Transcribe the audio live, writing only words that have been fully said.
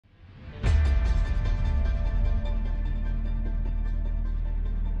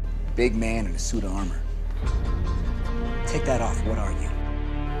Big man in a suit of armor. Take that off, what are you?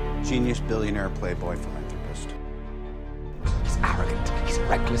 Genius, billionaire, playboy, philanthropist. He's arrogant, he's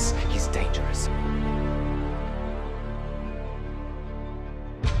reckless, he's dangerous.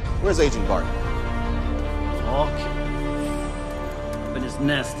 Where's Agent Barton? Hawk. Up in his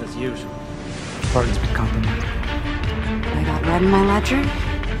nest as usual. Barton's been compromised. I got red in my ledger.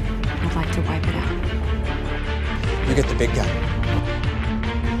 I'd like to wipe it out. You get the big guy.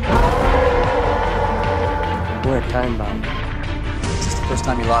 We're time-bound. Is this the first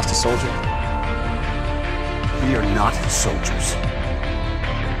time you lost a soldier? We are not soldiers.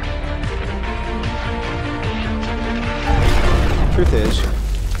 Truth is,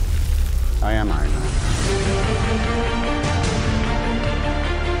 I am Iron Man.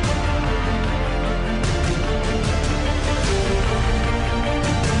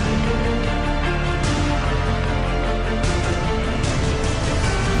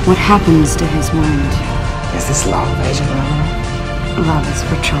 What happens to his mind? Is this love, Agent Romero? Love is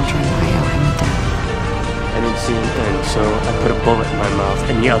for children. I owe him a debt. I didn't see anything, so I put a bullet in my mouth,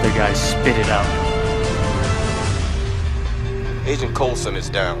 and the other guy spit it out. Agent Coulson is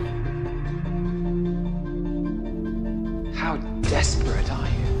down. How desperate are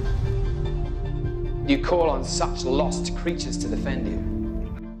you? You call on such lost creatures to defend you.